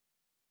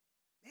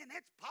 Man,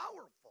 that's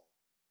powerful.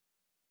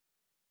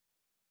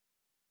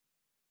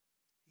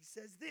 He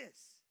says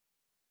this,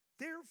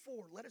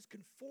 therefore, let us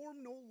conform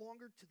no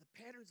longer to the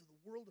patterns of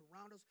the world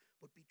around us,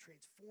 but be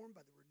transformed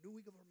by the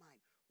renewing of our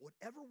mind.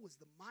 Whatever was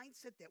the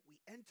mindset that we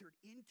entered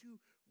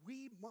into,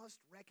 we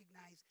must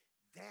recognize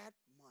that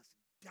must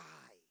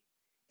die,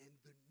 and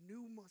the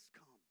new must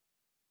come.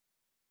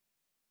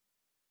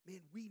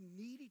 Man, we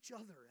need each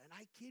other, and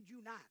I kid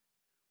you not,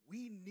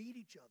 we need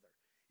each other.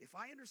 If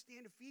I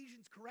understand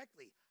Ephesians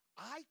correctly,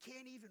 I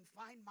can't even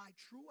find my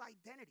true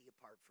identity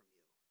apart from you.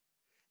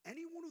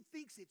 Anyone who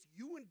thinks it's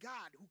you and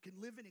God who can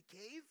live in a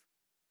cave,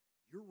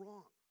 you're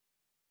wrong.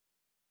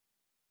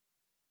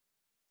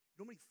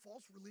 You know how many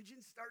false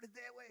religions started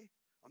that way?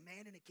 A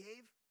man in a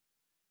cave?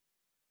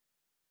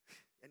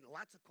 And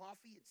lots of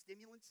coffee and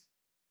stimulants?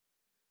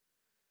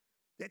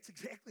 That's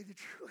exactly the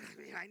truth. I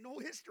mean, I know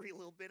history a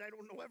little bit. I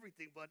don't know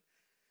everything, but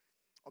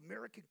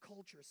American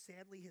culture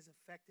sadly has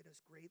affected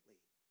us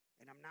greatly.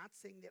 And I'm not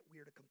saying that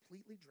we are to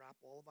completely drop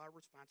all of our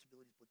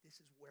responsibilities, but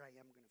this is where I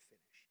am going to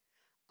finish.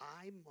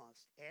 I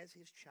must, as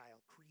his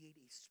child, create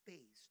a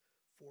space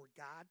for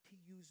God to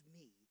use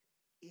me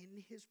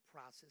in his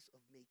process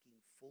of making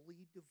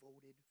fully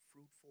devoted,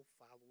 fruitful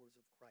followers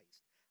of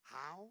Christ.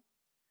 How?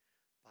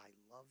 By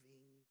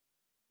loving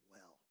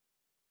well.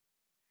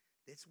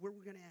 That's where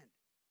we're going to end.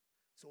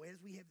 So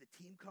as we have the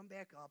team come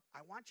back up,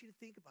 I want you to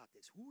think about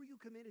this. Who are you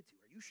committed to?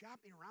 Are you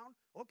shopping around?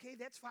 Okay,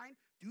 that's fine.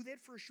 Do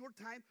that for a short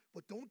time,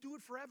 but don't do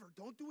it forever.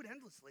 Don't do it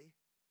endlessly.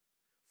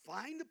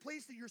 Find the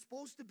place that you're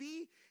supposed to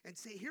be and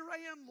say, here I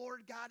am,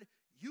 Lord God.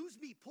 Use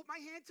me. Put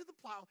my hand to the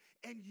plow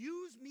and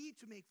use me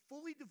to make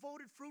fully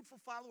devoted,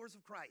 fruitful followers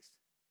of Christ.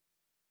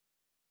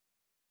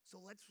 So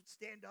let's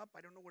stand up.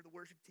 I don't know where the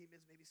worship team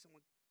is. Maybe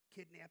someone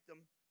kidnapped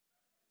them.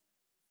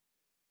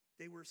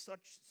 They were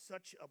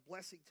such a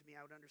blessing to me.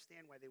 I would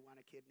understand why they want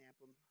to kidnap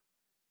them.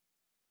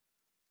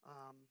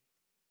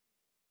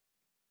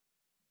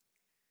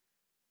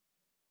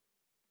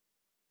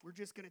 We're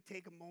just going to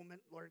take a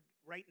moment, Lord,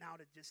 right now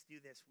to just do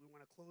this. We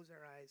want to close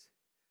our eyes.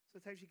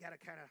 Sometimes you just got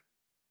to kind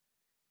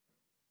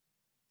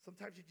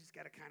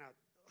of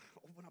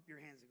open up your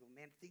hands and go,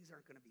 man, things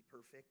aren't going to be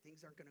perfect.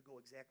 Things aren't going to go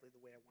exactly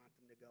the way I want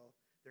them to go.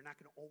 They're not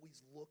going to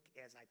always look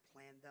as I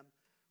planned them.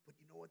 But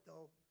you know what,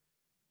 though?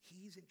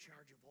 He's in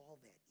charge of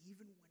all that.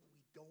 Even when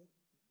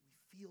we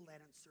feel that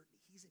uncertainty,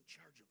 he's in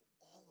charge of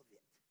all of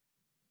it.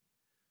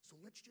 So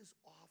let's just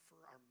offer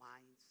our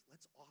minds.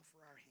 Let's offer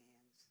our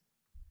hands.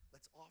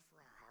 Let's offer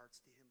our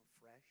hearts to him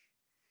afresh.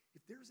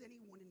 If there's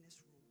anyone in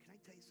this room, can I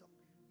tell you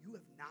something? You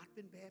have not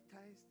been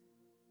baptized.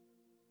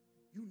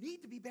 You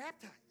need to be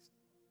baptized.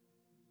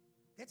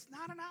 That's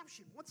not an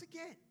option. Once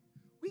again,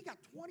 we got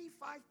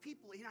 25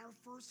 people in our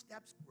First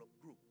Steps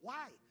group.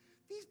 Why?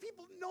 These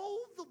people know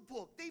the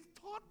book. They've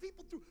taught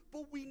people through,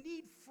 but we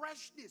need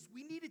freshness.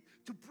 We need it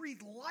to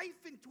breathe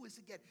life into us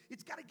again.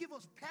 It's got to give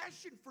us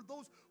passion for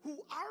those who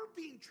are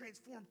being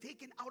transformed,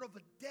 taken out of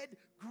a dead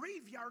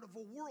graveyard of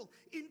a world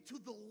into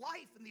the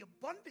life and the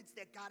abundance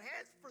that God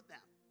has for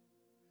them.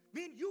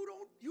 Man, you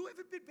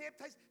haven't been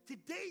baptized.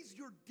 Today's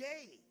your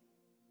day.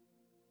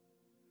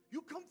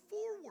 You come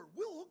forward.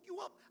 We'll hook you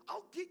up.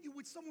 I'll get you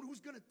with someone who's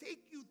going to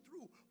take you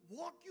through,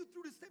 walk you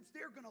through the steps.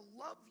 They're going to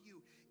love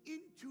you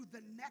into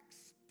the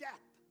next step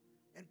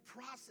and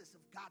process of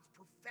God's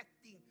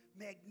perfecting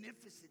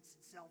magnificence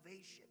and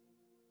salvation.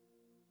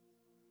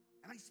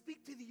 And I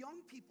speak to the young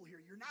people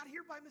here. You're not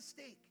here by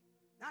mistake.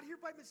 Not here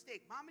by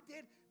mistake. Mom and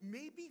dad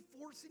may be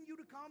forcing you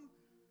to come,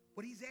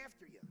 but he's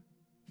after you.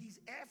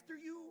 He's after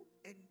you,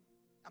 and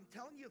I'm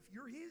telling you, if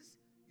you're his,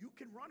 you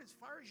can run as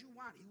far as you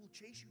want. He will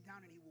chase you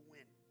down and he will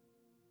win.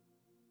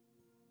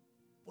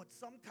 But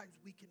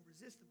sometimes we can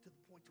resist him to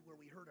the point to where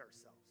we hurt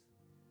ourselves.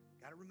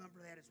 Got to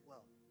remember that as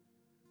well.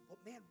 But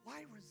man,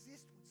 why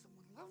resist when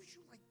someone loves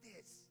you like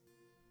this?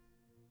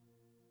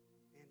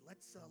 And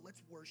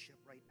let's worship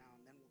right now,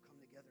 and then